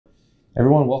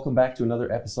Everyone, welcome back to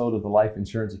another episode of the Life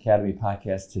Insurance Academy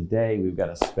podcast. Today, we've got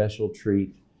a special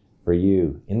treat for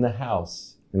you in the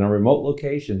house, in a remote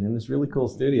location, in this really cool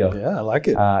studio. Yeah, I like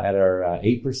it. At our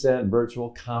 8%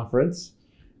 virtual conference.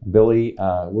 Billy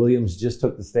Williams just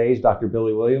took the stage, Dr.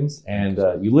 Billy Williams, and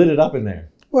you lit it up in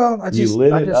there. Well, I just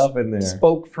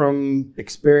spoke from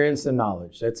experience and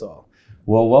knowledge. That's all.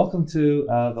 Well, welcome to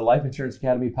the Life Insurance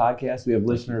Academy podcast. We have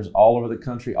listeners all over the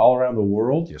country, all around the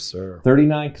world. Yes, sir.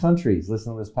 39 countries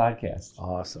listen to this podcast.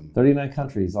 Awesome. 39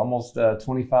 countries, almost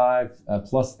 25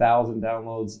 plus thousand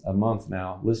downloads a month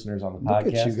now, listeners on the podcast.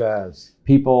 Look at you guys.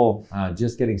 People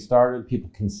just getting started,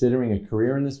 people considering a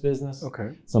career in this business.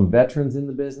 Okay. Some veterans in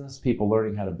the business, people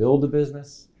learning how to build a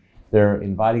business. They're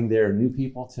inviting their new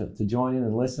people to join in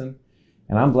and listen.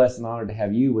 And I'm blessed and honored to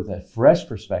have you with a fresh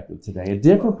perspective today, a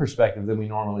different perspective than we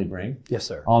normally bring. Yes,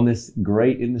 sir. On this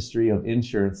great industry of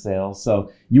insurance sales.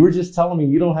 So you were just telling me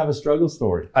you don't have a struggle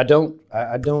story. I don't.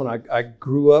 I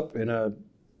grew up in a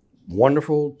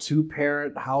wonderful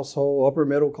two-parent household, upper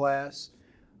middle class.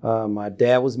 My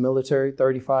dad was military,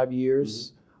 35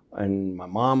 years. Mm-hmm. And my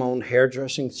mom owned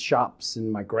hairdressing shops,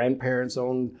 and my grandparents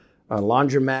owned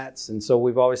laundromats. And so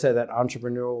we've always had that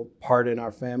entrepreneurial part in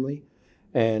our family.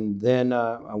 And then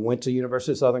I went to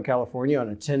University of Southern California on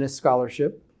a tennis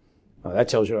scholarship. That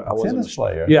tells you I wasn't tennis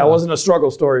player. Yeah, I wasn't a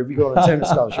struggle story if you go on a tennis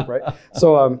scholarship, right?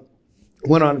 So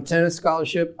went on a tennis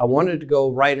scholarship. I wanted to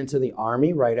go right into the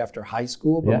Army right after high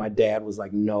school, but my dad was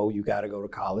like, no, you got to go to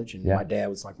college. And my dad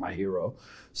was like my hero.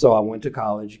 So I went to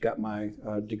college, got my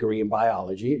degree in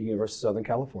biology at University of Southern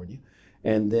California,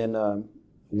 and then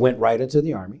went right into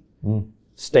the Army,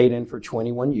 stayed in for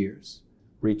 21 years,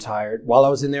 retired. While I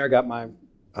was in there,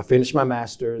 I finished my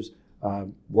master's,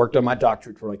 worked on my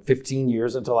doctorate for like 15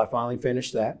 years until I finally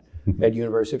finished that at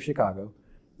University of Chicago.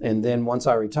 And then once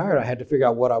I retired, I had to figure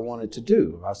out what I wanted to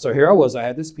do. So here I was, I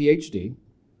had this PhD.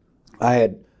 I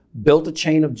had built a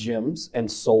chain of gyms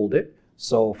and sold it.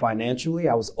 So financially,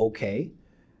 I was okay.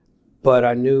 But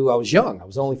I knew I was young. I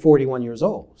was only 41 years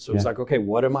old. So it's like, okay,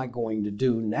 what am I going to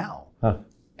do now?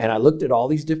 And I looked at all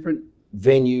these different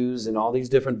venues and all these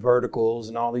different verticals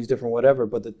and all these different whatever.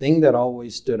 But the thing that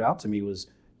always stood out to me was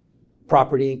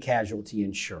property and casualty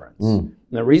insurance. And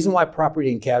the reason why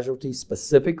property and casualty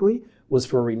specifically was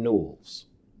for renewals.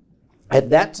 At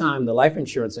that time, the life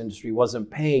insurance industry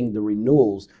wasn't paying the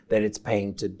renewals that it's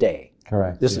paying today.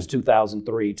 Correct. This is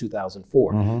 2003,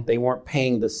 2004. They weren't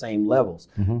paying the same levels.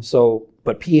 So,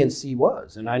 but PNC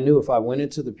was. And I knew if I went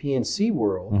into the PNC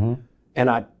world and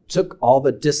I took all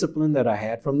the discipline that I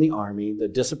had from the Army, the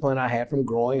discipline I had from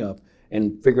growing up,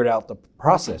 and figured out the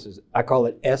processes. I call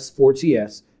it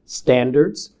S4TS,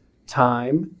 standards,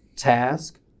 time,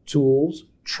 task, tools,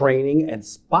 training, and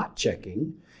spot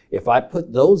checking. If I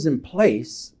put those in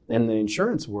place in the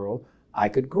insurance world, I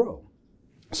could grow.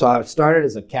 So I started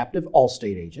as a captive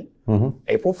Allstate agent,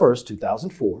 April 1st,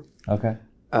 2004. Okay.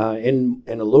 In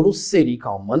a little city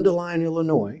called Mundelein,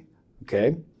 Illinois,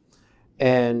 okay?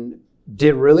 And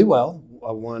did really well.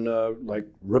 I won like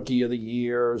Rookie of the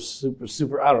Year,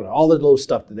 super, I don't know, all the little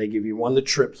stuff that they give you. Won the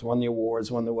trips, won the awards,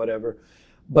 won the whatever.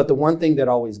 But the one thing that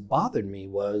always bothered me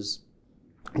was,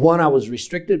 one, I was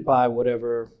restricted by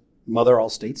whatever Mother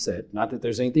Allstate said. Not that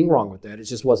there's anything wrong with that. It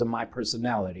just wasn't my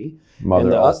personality.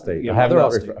 Mother Allstate. I have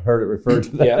not heard it referred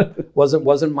to that. Yeah,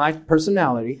 wasn't my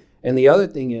personality. And the other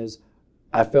thing is,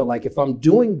 I felt like if I'm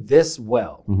doing this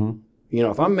well, you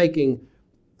know, if I'm making,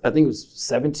 I think it was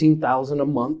 $17,000 a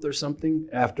month or something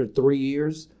after 3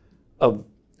 years of,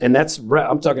 and that's,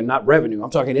 I'm talking not revenue,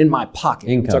 I'm talking in my pocket.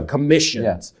 Income. I'm talking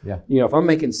commissions. Yeah. You know, if I'm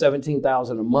making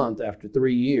 $17,000 a month after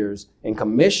 3 years in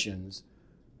commissions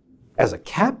as a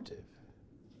captive,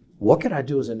 what could I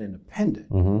do as an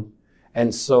independent?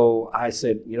 And so I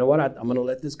said, you know what, I'm going to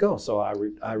let this go. So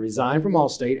I resigned from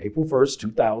Allstate April 1st,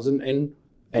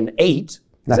 2008.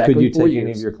 Now, exactly could you 4 take years.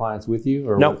 any of your clients with you?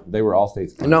 Or No. They were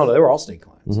Allstate's clients? No, they were Allstate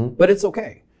clients. But it's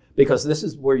okay, because this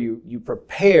is where you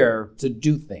prepare to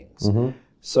do things.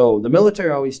 So the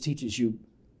military always teaches you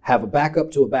have a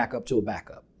backup to a backup to a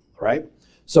backup, right?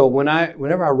 So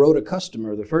whenever I wrote a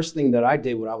customer, the first thing that I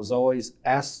did, I was always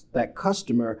asked that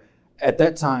customer at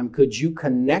that time, could you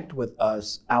connect with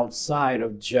us outside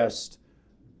of just,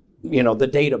 you know, the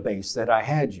database that I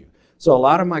had you? So a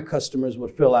lot of my customers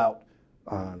would fill out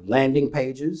landing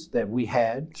pages that we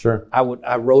had. Sure. I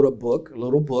wrote a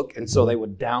little book, and so they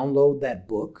would download that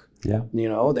book. Yeah. You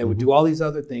know, they would do all these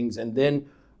other things. And then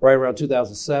right around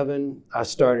 2007, I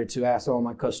started to ask all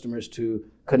my customers to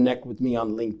connect with me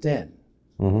on LinkedIn.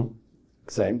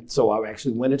 So I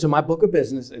actually went into my book of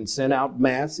business and sent out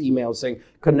mass emails saying,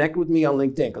 connect with me on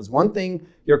LinkedIn. Because one thing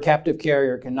your captive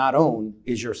carrier cannot own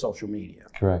is your social media.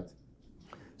 Correct.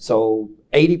 So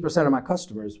 80% of my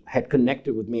customers had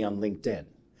connected with me on LinkedIn,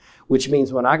 which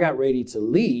means when I got ready to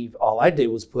leave, all I did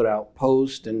was put out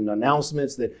posts and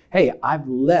announcements that, hey, I've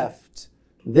left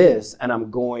this and I'm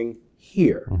going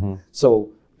here.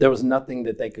 So there was nothing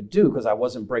that they could do because I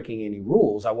wasn't breaking any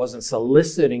rules. I wasn't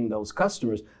soliciting those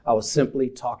customers. I was simply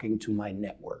talking to my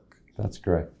network. That's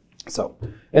correct. So,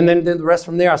 and then the rest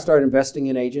from there, I started investing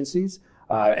in agencies.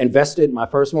 Invested my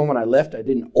first one when I left. I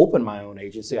didn't open my own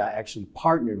agency. I actually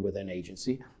partnered with an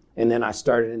agency. And then I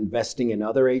started investing in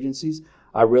other agencies.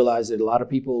 I realized that a lot of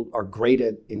people are great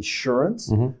at insurance,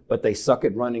 but they suck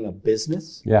at running a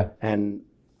business. Yeah. And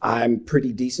I'm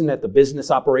pretty decent at the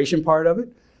business operation part of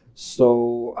it.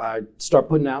 So I start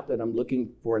putting out that I'm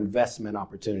looking for investment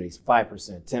opportunities,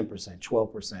 5%, 10%,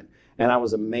 12%. And I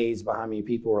was amazed by how many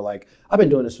people were like, I've been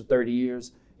doing this for 30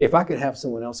 years. If I could have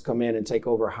someone else come in and take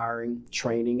over hiring,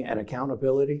 training, and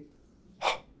accountability,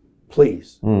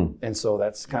 please. And so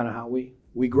that's kind of how we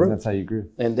grew. That's how you grew.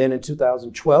 And then in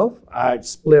 2012, I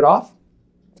split off.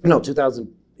 No,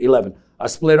 2011. I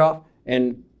split off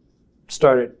and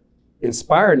started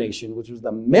Inspire Nation, which was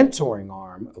the mentoring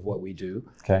arm of what we do.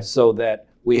 Okay. So that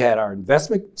we had our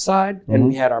investment side and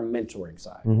we had our mentoring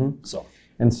side.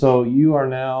 And so you are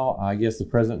now, I guess, the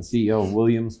president and CEO of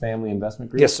Williams Family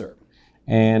Investment Group? Yes, sir.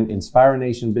 And Inspire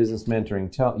Nation Business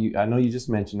Mentoring. I know you just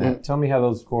mentioned that. Tell me how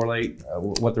those correlate,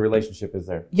 what the relationship is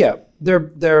there. Yeah,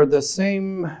 they're the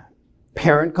same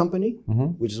parent company,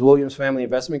 which is Williams Family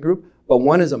Investment Group, but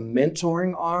one is a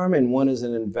mentoring arm and one is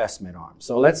an investment arm.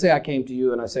 So let's say I came to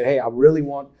you and I said, hey, I really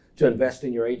want to invest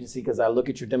in your agency because I look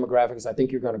at your demographics, I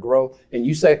think you're going to grow. And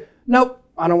you say, nope,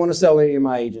 I don't want to sell any of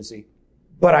my agency,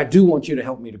 but I do want you to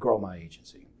help me to grow my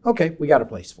agency. Okay, we got a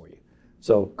place for you.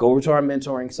 So go over to our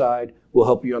mentoring side. We'll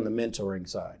help you on the mentoring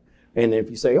side. And if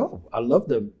you say, oh, I love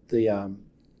the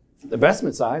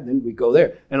investment side, then we go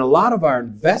there. And a lot of our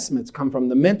investments come from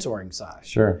the mentoring side.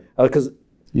 Sure. Because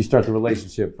you start the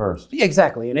relationship first. Yeah,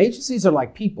 exactly. And agencies are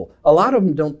like people. A lot of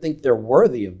them don't think they're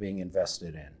worthy of being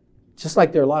invested in. Just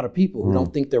like there are a lot of people who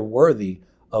don't think they're worthy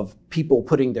of people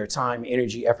putting their time,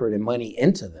 energy, effort, and money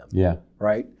into them. Yeah.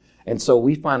 Right? And so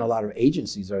we find a lot of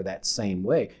agencies are that same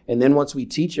way. And then once we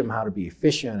teach them how to be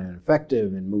efficient and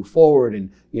effective and move forward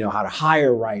and, you know, how to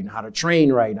hire right and how to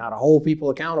train right and how to hold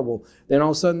people accountable, then all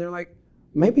of a sudden they're like,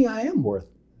 maybe I am worth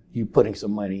you putting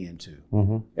some money into.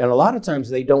 And a lot of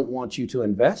times they don't want you to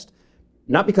invest,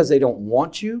 not because they don't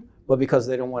want you, but because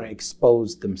they don't want to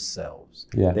expose themselves.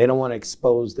 Yeah. They don't want to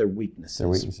expose their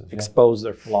weaknesses, expose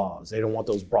their flaws. They don't want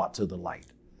those brought to the light.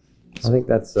 I think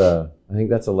that's a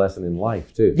lesson in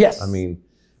life too. Yes. I mean,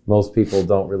 most people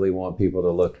don't really want people to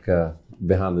look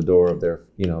behind the door of their,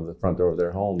 the front door of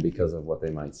their home because of what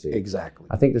they might see. Exactly.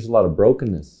 I think there's a lot of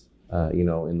brokenness,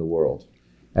 in the world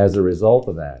as a result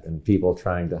of that, and people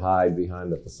trying to hide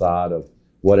behind the facade of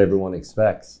what everyone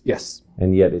expects. Yes.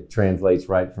 And yet it translates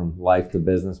right from life to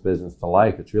business, business to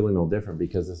life. It's really no different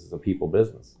because this is a people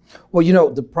business. Well,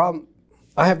 the problem,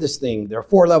 I have this thing, there are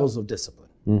 4 levels of discipline.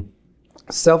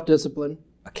 Self-discipline,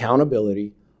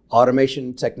 accountability, automation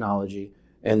and technology,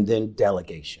 and then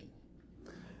delegation.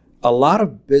 A lot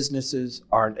of businesses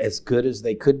aren't as good as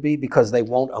they could be because they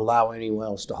won't allow anyone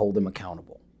else to hold them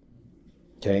accountable.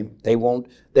 Okay? They won't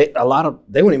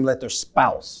even let their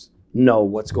spouse know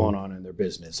what's going on in their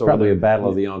business. It's probably a battle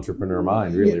of the entrepreneur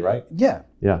mind, really, right? Yeah.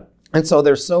 Yeah. And so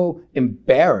they're so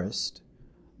embarrassed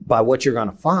by what you're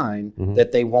going to find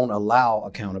that they won't allow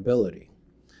accountability.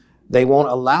 They won't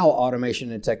allow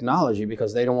automation and technology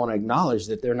because they don't want to acknowledge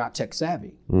that they're not tech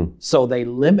savvy. So they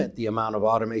limit the amount of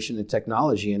automation and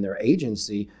technology in their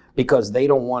agency because they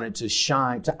don't want it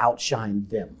to outshine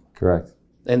them. Correct.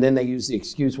 And then they use the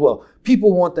excuse, well,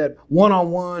 people want that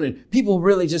one-on-one and people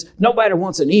really nobody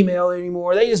wants an email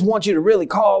anymore. They just want you to really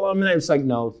call them. And it's like,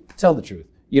 no, tell the truth.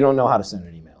 You don't know how to send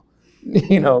an email.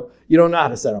 You don't know how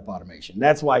to set up automation.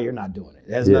 That's why you're not doing it.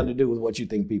 It has nothing to do with what you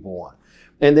think people want.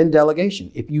 And then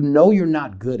delegation. If you know you're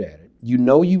not good at it, you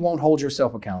know you won't hold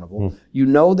yourself accountable, you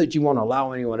know that you won't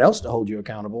allow anyone else to hold you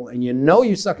accountable, and you know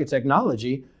you suck at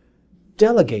technology,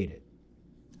 delegate it.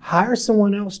 Hire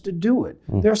someone else to do it.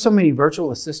 There are so many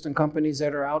virtual assistant companies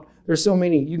that are out. There's so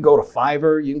many. You can go to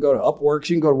Fiverr, you can go to Upworks,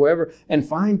 you can go to wherever and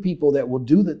find people that will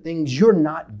do the things you're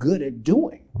not good at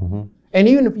doing. And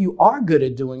even if you are good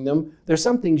at doing them, there's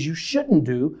some things you shouldn't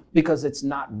do because it's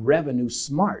not revenue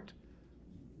smart.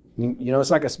 It's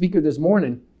like a speaker this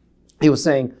morning, he was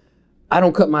saying, I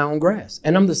don't cut my own grass.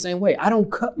 And I'm the same way. I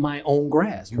don't cut my own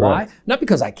grass. Correct. Why? Not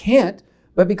because I can't,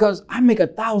 but because I make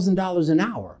 $1,000 an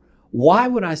hour. Why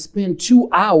would I spend 2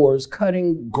 hours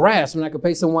cutting grass when I could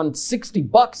pay someone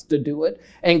 $60 to do it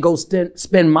and go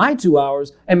spend my 2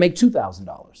 hours and make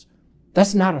 $2,000?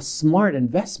 That's not a smart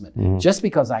investment. Just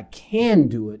because I can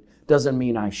do it doesn't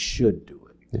mean I should do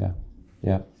it. Yeah,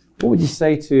 yeah. What would you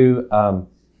say to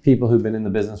people who've been in the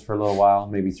business for a little while,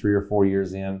 maybe 3 or 4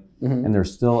 years in, and they're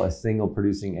still a single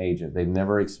producing agent? They've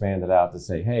never expanded out to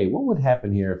say, hey, what would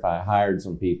happen here if I hired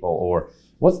some people? Or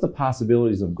what's the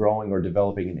possibilities of growing or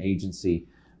developing an agency?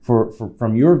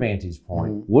 From your vantage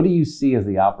point, what do you see as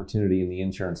the opportunity in the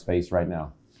insurance space right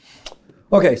now?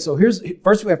 Okay, so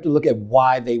first we have to look at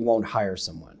why they won't hire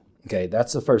someone. Okay,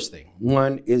 that's the first thing.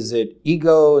 One, is it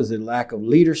ego? Is it lack of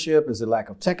leadership? Is it lack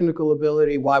of technical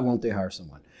ability? Why won't they hire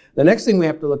someone? The next thing we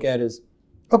have to look at is,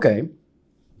 okay,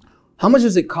 how much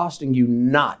is it costing you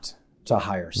not to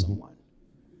hire someone?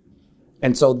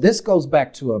 And so this goes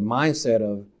back to a mindset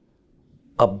of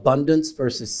abundance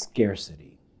versus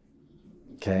scarcity.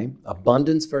 Okay,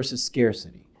 abundance versus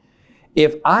scarcity.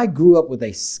 If I grew up with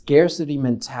a scarcity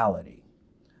mentality,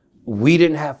 we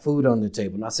didn't have food on the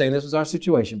table. Not saying this was our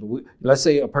situation, but let's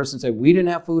say a person said, we didn't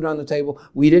have food on the table.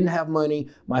 We didn't have money.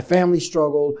 My family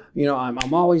struggled. You know,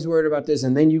 I'm always worried about this.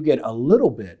 And then you get a little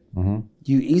bit,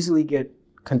 you easily get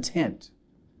content.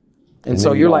 And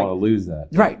so you you're don't like, want to lose that.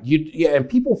 Right. And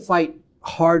people fight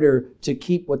harder to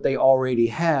keep what they already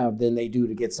have than they do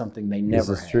to get something they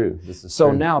never had. This is true.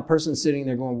 So now a person's sitting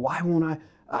there going, why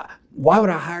would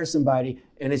I hire somebody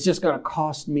and it's just going to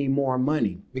cost me more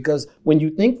money? Because when you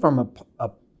think from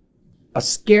a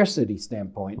scarcity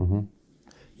standpoint,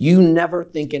 you never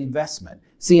think investment.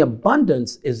 See,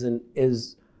 abundance is an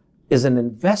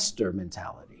investor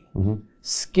mentality.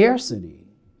 Scarcity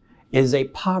is a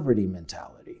poverty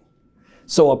mentality.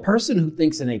 So a person who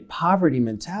thinks in a poverty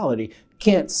mentality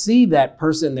can't see that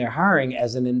person they're hiring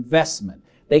as an investment.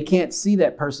 They can't see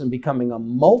that person becoming a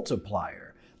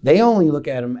multiplier. They only look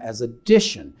at them as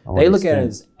addition. They look at it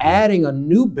as adding a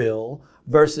new bill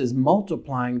versus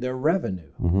multiplying their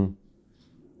revenue.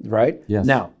 Right? Yes.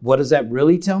 Now, what does that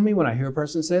really tell me when I hear a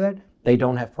person say that? They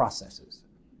don't have processes.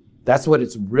 That's what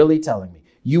it's really telling me.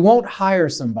 You won't hire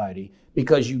somebody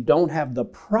because you don't have the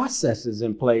processes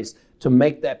in place to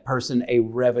make that person a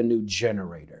revenue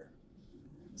generator.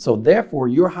 So therefore,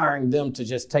 you're hiring them to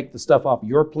just take the stuff off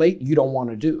your plate you don't want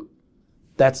to do.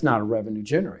 That's not a revenue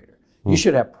generator. You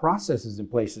should have processes in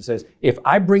place that says, if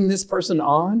I bring this person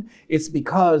on, it's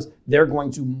because they're going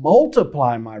to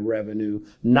multiply my revenue,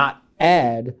 not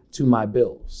add to my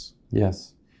bills.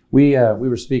 Yes. We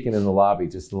were speaking in the lobby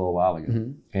just a little while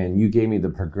ago, and you gave me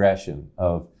the progression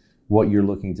of what you're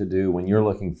looking to do when you're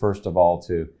looking, first of all,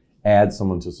 to add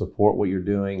someone to support what you're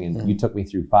doing, and you took me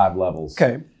through 5 levels.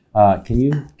 Okay. Can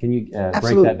you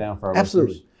break that down for our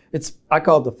listeners? I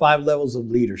call it the 5 levels of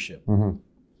leadership.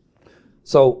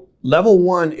 So level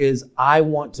 1 is I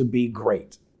want to be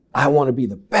great. I want to be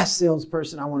the best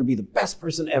salesperson. I want to be the best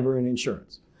person ever in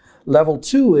insurance. Level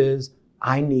 2 is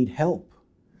I need help.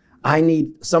 I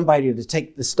need somebody to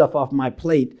take the stuff off my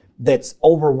plate that's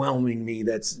overwhelming me,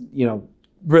 that's,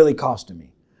 really costing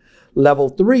me. Level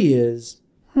 3 is,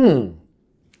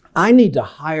 I need to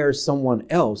hire someone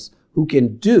else who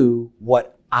can do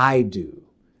what I do.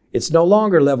 It's no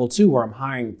longer level 2 where I'm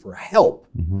hiring for help.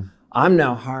 I'm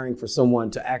now hiring for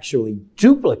someone to actually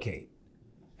duplicate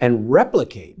and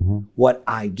replicate what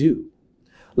I do.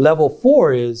 Level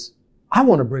 4 is I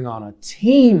want to bring on a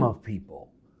team of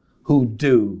people who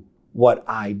do what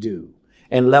I do.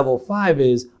 And level 5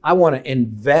 is I want to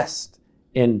invest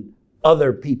in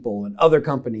other people and other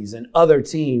companies and other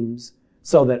teams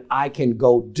so that I can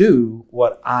go do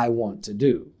what I want to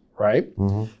do, right?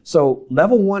 So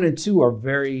level 1 and 2 are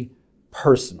very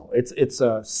personal. It's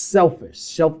a selfish,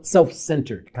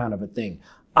 self-centered kind of a thing.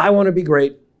 I want to be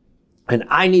great and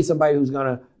I need somebody who's going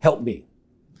to help me.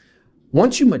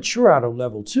 Once you mature out of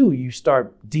level 2, you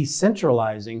start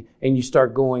decentralizing and you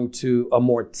start going to a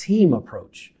more team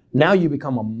approach. Now you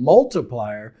become a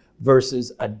multiplier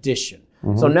versus addition.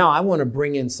 So now I want to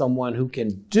bring in someone who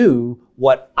can do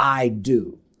what I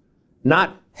do.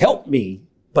 Not help me,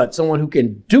 but someone who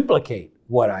can duplicate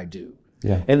what I do.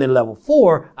 And then level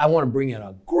 4, I want to bring in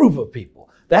a group of people.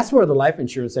 That's where the life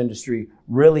insurance industry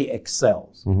really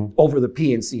excels over the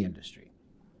P&C industry.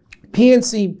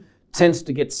 P&C tends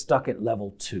to get stuck at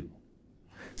level 2.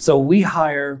 So we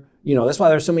hire, that's why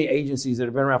there's so many agencies that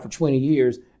have been around for 20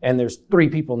 years and there's 3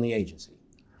 people in the agency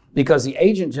because the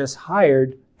agent just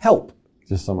hired help.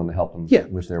 Just someone to help them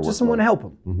with their work. Just someone to help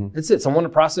them. That's it. Someone to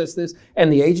process this.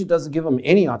 And the agent doesn't give them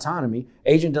any autonomy.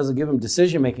 Agent doesn't give them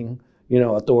decision-making,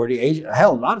 authority. A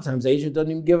lot of times the agent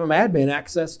doesn't even give them admin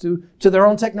access to their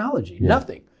own technology.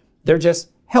 Nothing. They're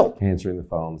just help. Answering the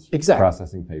phones. Exactly.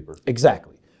 Processing paper.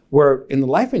 Exactly. Where in the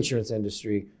life insurance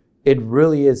industry, it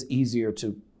really is easier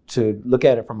to look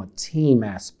at it from a team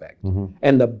aspect.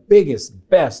 And the biggest,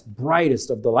 best, brightest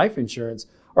of the life insurance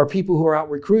are people who are out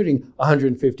recruiting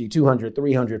 150, 200,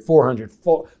 300, 400,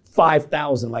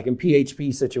 5,000, like in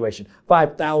PHP situation,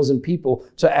 5,000 people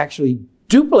to actually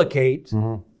duplicate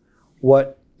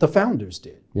what the founders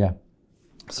did. Yeah.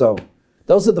 So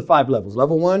those are the 5 levels.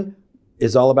 Level 1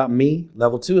 is all about me.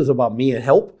 Level 2 is about me and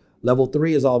help. Level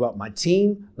 3 is all about my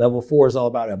team. Level 4 is all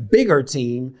about a bigger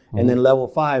team. And then level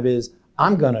 5 is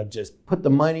I'm going to just put the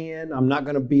money in. I'm not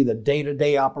going to be the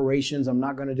day-to-day operations. I'm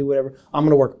not going to do whatever. I'm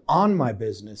going to work on my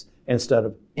business instead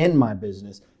of in my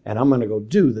business. And I'm going to go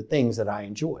do the things that I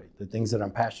enjoy, the things that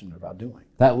I'm passionate about doing.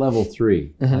 That level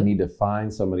 3, I need to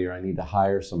find somebody or I need to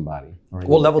hire somebody.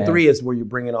 Well, level 3 is where you're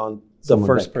bringing on the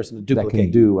first person to duplicate. That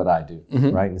can do what I do,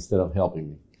 right? Instead of helping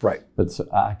me. Right. But so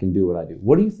I can do what I do.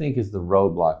 What do you think is the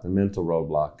roadblock, the mental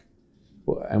roadblock?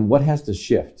 And what has to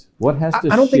shift? What has to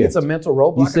shift? I don't think it's a mental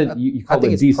roadblock. You said you called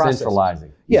it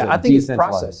decentralizing. Yeah, I think it's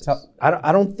processes.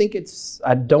 I don't think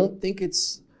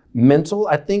it's mental.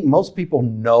 I think most people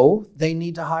know they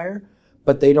need to hire,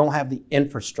 but they don't have the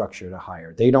infrastructure to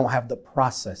hire. They don't have the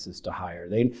processes to hire.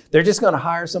 They're just going to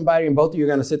hire somebody and both of you are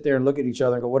going to sit there and look at each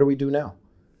other and go, what do we do now?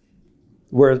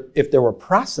 Where if there were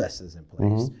processes in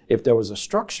place, if there was a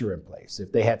structure in place,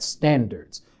 if they had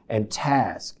standards and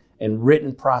tasks and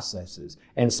written processes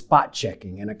and spot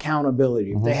checking and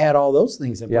accountability, if they had all those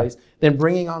things in place, then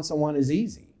bringing on someone is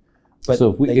easy. But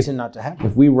so they tend not to have it.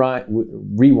 If we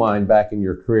rewind back in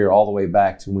your career all the way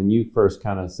back to when you first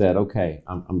kind of said, okay,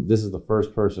 this is the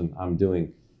first person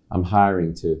I'm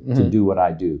hiring to do what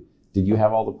I do. Did you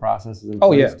have all the processes in place?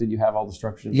 Oh, yeah. Did you have all the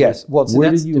structures in place? Yes. Well, so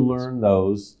where did you learn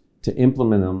those to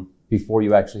implement them before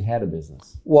you actually had a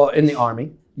business? Well, in the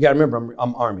Army. You got to remember,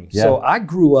 I'm Army. Yeah. So I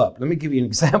grew up. Let me give you an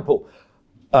example.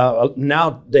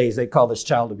 Nowadays, they call this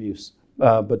child abuse.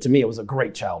 But to me, it was a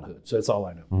great childhood. So that's all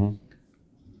I know.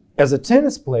 As a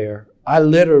tennis player, I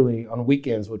literally on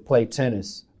weekends would play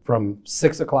tennis from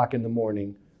 6 o'clock in the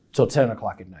morning till 10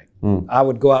 o'clock at night. I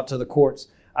would go out to the courts.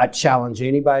 I'd challenge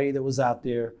anybody that was out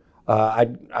there.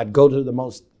 I'd go to the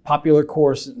most popular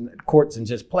courts and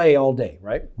just play all day,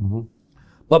 right?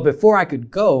 But before I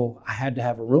could go, I had to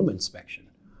have a room inspection.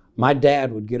 My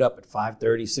dad would get up at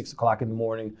 5:30, 6 o'clock in the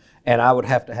morning, and I would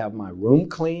have to have my room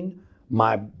clean.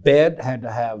 My bed had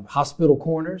to have hospital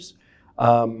corners.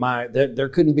 There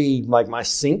couldn't be, like, my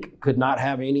sink could not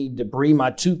have any debris.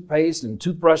 My toothpaste and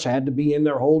toothbrush had to be in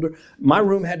their holder. My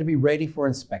room had to be ready for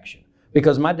inspection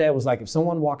because my dad was like, if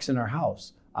someone walks in our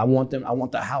house, I want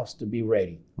the house to be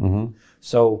ready.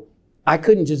 So I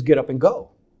couldn't just get up and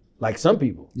go like some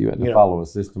people. You had to follow a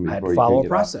system before you could get out. I had to follow a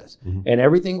process. And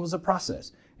everything was a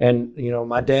process. And,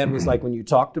 my dad was like, when you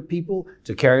talk to people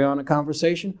to carry on a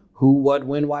conversation, who, what,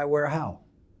 when, why, where, how,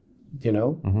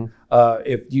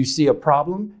 if you see a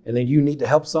problem and then you need to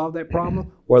help solve that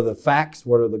problem, what are the facts?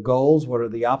 What are the goals? What are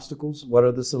the obstacles? What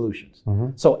are the solutions?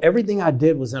 So everything I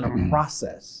did was in a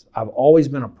process. I've always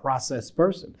been a process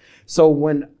person. So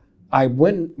when I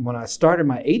started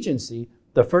my agency,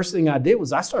 the first thing I did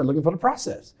was I started looking for the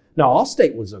process. Now,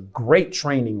 Allstate was a great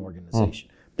training organization.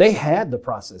 They had the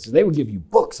processes. They would give you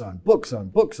books on books on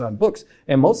books on books.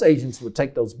 And most agents would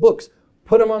take those books,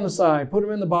 put them on the side, put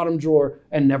them in the bottom drawer,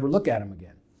 and never look at them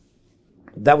again.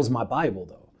 That was my Bible,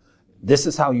 though. This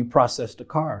is how you processed a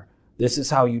car. This is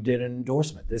how you did an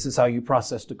endorsement. This is how you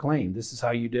processed a claim. This is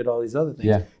how you did all these other things.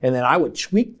 Yeah. And then I would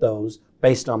tweak those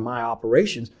based on my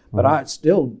operations. But I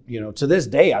still, to this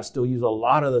day, I still use a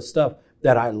lot of the stuff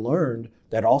that I learned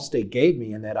that Allstate gave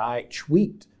me and that I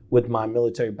tweaked with my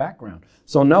military background.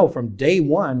 So no, from day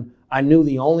one, I knew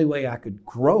the only way I could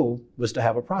grow was to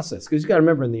have a process. Because you got to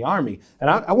remember, in the Army, and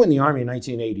I went in the Army in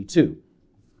 1982.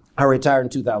 I retired in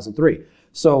 2003.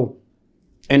 So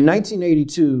in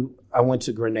 1982, I went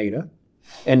to Grenada.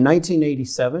 In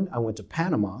 1987, I went to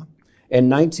Panama. In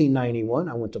 1991,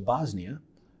 I went to Bosnia.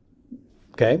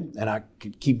 Okay, and I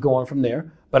could keep going from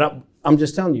there. But I'm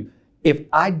just telling you, if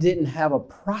I didn't have a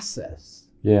process,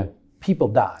 people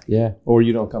die. Yeah, or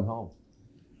you don't come home.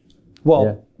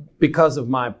 Well, because of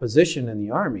my position in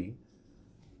the Army,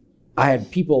 I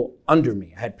had people under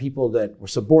me. I had people that were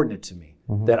subordinate to me,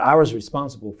 that I was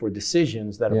responsible for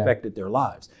decisions that affected their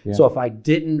lives. So if I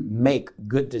didn't make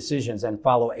good decisions and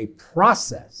follow a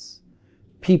process,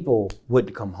 people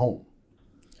would come home.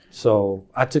 So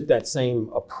I took that same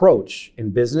approach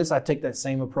in business. I take that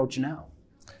same approach now.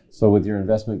 So with your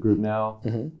investment group now,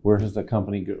 where has the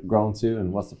company grown to,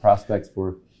 and what's the prospects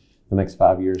for the next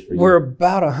 5 years for you? We're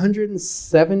about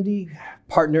 170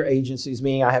 partner agencies,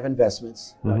 meaning I have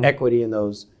investments, equity in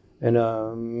those, and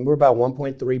we're about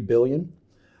 1.3 billion.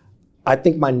 I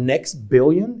think my next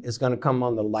billion is going to come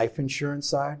on the life insurance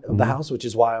side of the house, which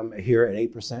is why I'm here at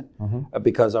 8%,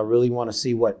 because I really want to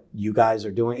see what you guys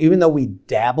are doing. Even though we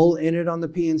dabble in it on the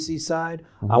PNC side,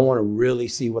 I want to really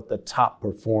see what the top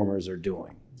performers are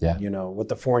doing. Yeah. You know, what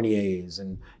the Fourniers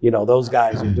and, you know, those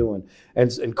guys are doing,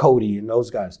 and Cody and those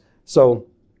guys. So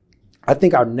I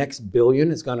think our next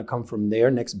billion is going to come from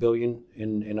there, next billion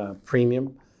in a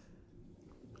premium.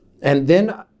 And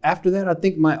then after that, I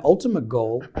think my ultimate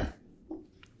goal,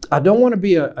 I don't want to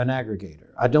be an aggregator.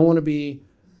 I don't want to be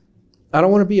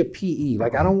a PE.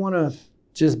 Like, I don't want to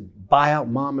just buy out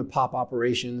mom and pop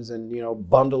operations and, you know,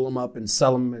 bundle them up and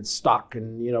sell them in stock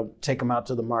and, you know, take them out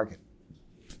to the market.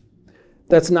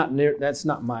 That's not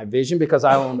my vision, because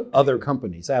I own other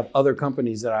companies. I have other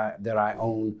companies that I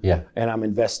own and I'm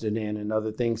invested in and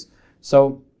other things.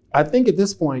 So I think at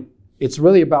this point, it's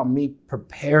really about me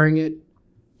preparing it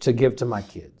to give to my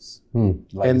kids. And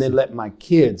then let my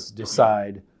kids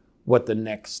decide what the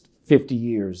next 50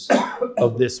 years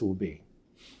of this will be.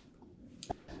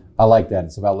 I like that.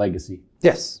 It's about legacy.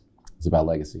 Yes. It's about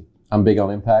legacy. I'm big on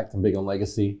impact. I'm big on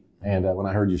legacy. And when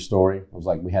I heard your story, I was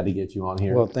like, we had to get you on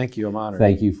here. Well, thank you. I'm honored.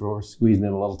 Thank you for squeezing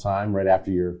in a little time right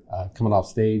after you're coming off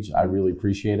stage. I really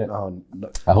appreciate it. I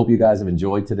hope you guys have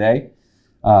enjoyed today.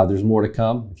 There's more to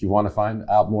come. If you want to find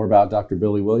out more about Dr.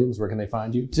 Billy Williams, where can they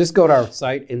find you? Just go to our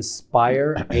site,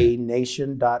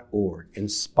 inspireanation.org.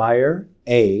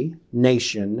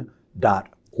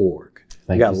 Inspireanation.org.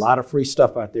 We got a lot of free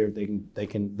stuff out there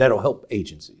that'll help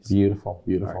agencies. Beautiful,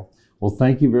 beautiful. Right. Well,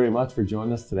 thank you very much for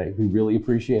joining us today. We really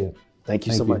appreciate it. Thank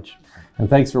you so much. And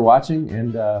thanks for watching,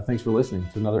 and thanks for listening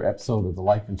to another episode of the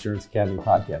Life Insurance Academy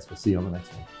podcast. We'll see you on the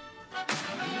next one.